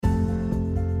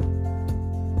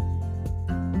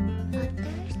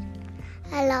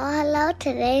Hello.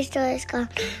 Today's story is called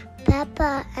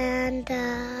Peppa and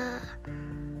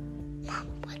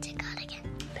what's it called again?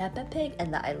 Peppa Pig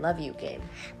and the I Love You game.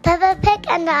 Peppa Pig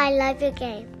and the I Love You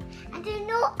game. And there's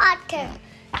no author.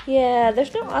 Yeah,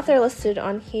 there's no author listed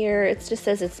on here. It just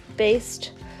says it's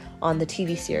based on the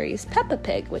TV series Peppa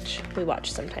Pig, which we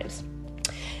watch sometimes.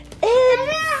 It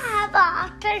doesn't have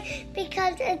an author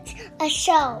because it's a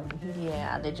show.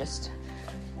 Yeah, they just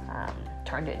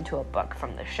turned it into a book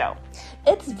from the show.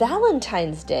 It's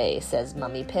Valentine's Day, says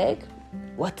Mummy Pig.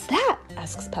 What's that?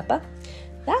 Asks Peppa.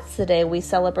 That's the day we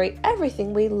celebrate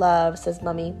everything we love, says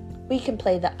Mummy. We can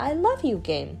play the I Love You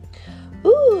game.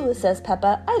 Ooh, says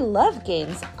Peppa. I love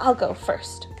games. I'll go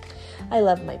first. I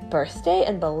love my birthday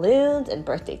and balloons and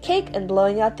birthday cake and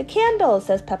blowing out the candles,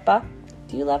 says Peppa.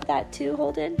 Do you love that too,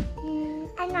 Holden?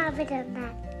 I've never done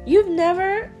that. You've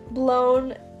never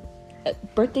blown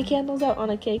birthday candles out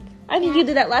on a cake? I think you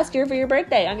did that last year for your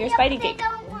birthday on your Spidey cake.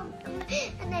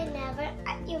 And I never.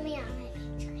 You mean on my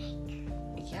pizza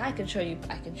cake? Yeah, I can show you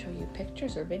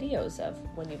pictures or videos of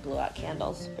when you blew out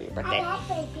candles for your birthday. I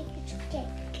had a Pikachu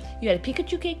cake. You had a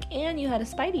Pikachu cake and you had a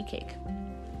Spidey cake.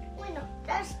 Wait, no,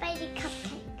 they're Spidey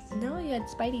cupcakes. No, you had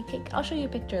Spidey cake. I'll show you a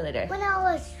picture later. When I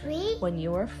was 3? When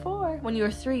you were 4. When you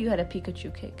were 3, you had a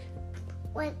Pikachu cake.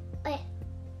 Wait,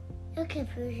 you're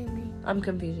confusing me. I'm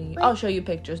confusing you. Wait, I'll show you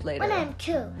pictures later. When I'm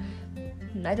 2.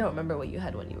 I don't remember what you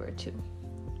had when you were 2.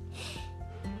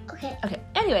 Okay.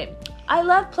 Anyway, I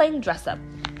love playing dress up.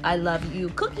 I love you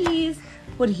cookies.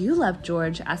 What do you love,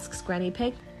 George? Asks Granny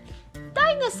Pig.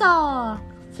 Dinosaur,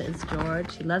 says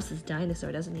George. He loves his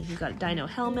dinosaur, doesn't he? He's got a dino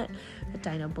helmet, a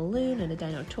dino balloon, and a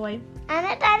dino toy. And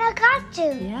a dino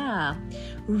costume. Yeah.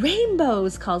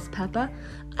 Rainbows, calls Peppa.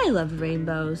 I love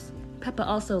rainbows. Peppa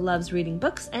also loves reading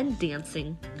books and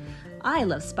dancing. I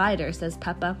love spiders, says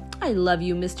Peppa. I love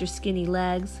you, Mr. Skinny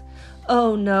Legs.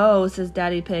 Oh no, says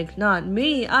Daddy Pig. Not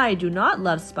me. I do not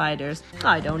love spiders.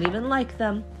 I don't even like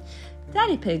them.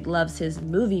 Daddy Pig loves his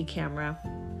movie camera.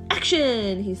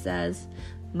 Action, he says.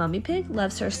 Mummy Pig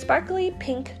loves her sparkly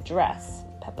pink dress.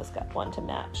 Peppa's got one to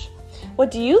match.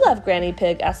 What do you love, Granny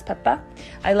Pig? Asks Peppa.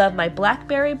 I love my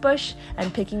blackberry bush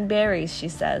and picking berries, she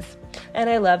says. And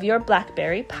I love your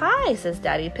blackberry pie, says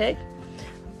Daddy Pig.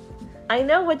 I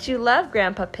know what you love,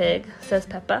 Grandpa Pig, says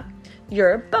Peppa.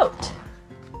 Your boat.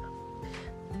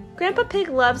 Grandpa Pig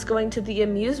loves going to the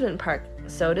amusement park.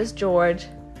 So does George.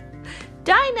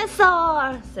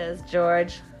 Dinosaur, says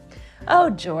George. Oh,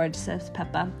 George, says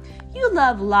Peppa. You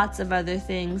love lots of other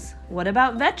things. What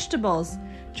about vegetables?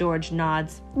 George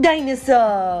nods.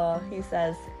 Dinosaur, he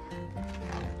says.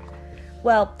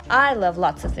 Well, I love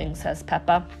lots of things, says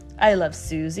Peppa. I love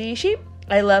Susie Sheep.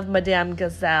 I love Madame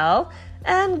Gazelle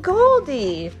and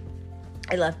Goldie.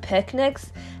 I love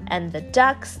picnics and the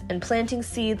ducks and planting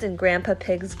seeds in Grandpa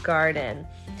Pig's garden.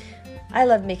 I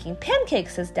love making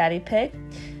pancakes, says Daddy Pig.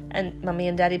 And Mommy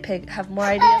and Daddy Pig have more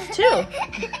ideas too.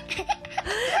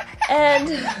 And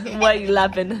why are you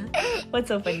laughing? What's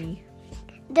so funny?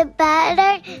 The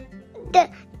batter,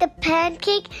 the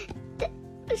pancake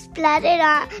splattered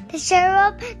on the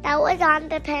syrup that was on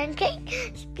the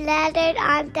pancake splattered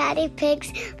on Daddy Pig's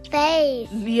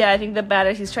face. Yeah, I think the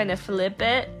batter, he's trying to flip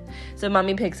it. So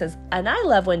Mommy Pig says, and I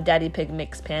love when Daddy Pig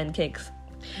makes pancakes.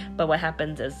 But what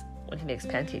happens is when he makes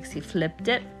pancakes, he flipped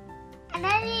it. And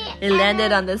then it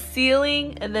landed on the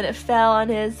ceiling, and then it fell on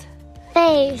his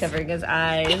face, covering his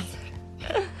eyes.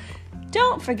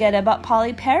 Don't forget about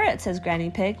Polly Parrot, says Granny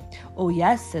Pig. Oh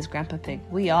yes, says Grandpa Pig.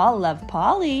 We all love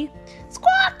Polly.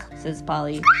 Squawk, says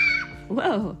Polly.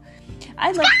 Whoa.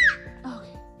 I love... Oh,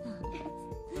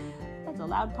 that's a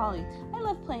loud Polly. I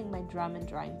love playing my drum and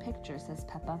drawing pictures, says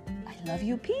Peppa. I love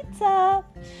you, pizza.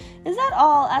 Is that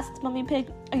all? Asks Mummy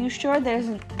Pig. Are you sure there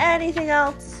isn't anything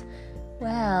else?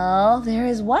 Well, there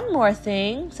is one more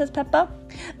thing, says Peppa.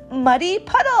 Muddy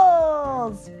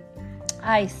puddles.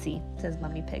 I see, says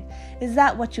Mummy Pig. Is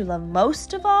that what you love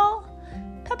most of all?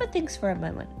 Peppa thinks for a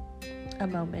moment.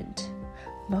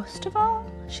 Most of all?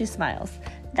 She smiles.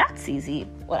 That's easy.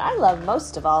 What I love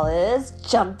most of all is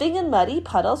jumping in muddy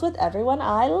puddles with everyone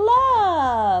I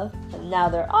love. And now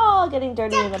they're all getting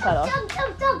dirty in the puddle.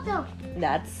 Jump.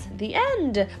 That's the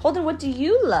end. Holden, what do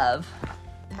you love?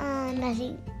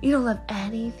 Nothing. You don't love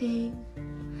anything?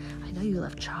 I know you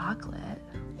love chocolate.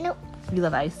 Nope. You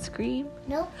love ice cream?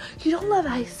 Nope. You don't love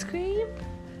ice cream?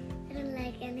 I don't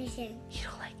like anything. You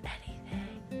don't like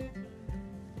anything?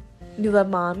 You love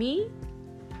Mommy?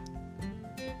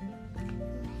 You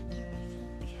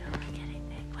don't like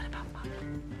anything. What about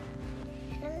Mommy?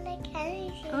 I don't like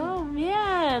anything. Oh,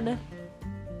 man.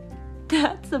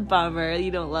 That's a bummer.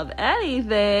 You don't love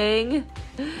anything.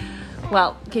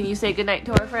 Well, can you say goodnight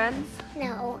to our friends?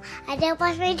 No, I didn't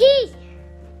brush my teeth.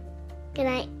 Good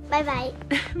night. Bye-bye.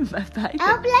 Bye-bye. I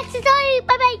hope you like the story.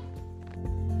 Bye-bye.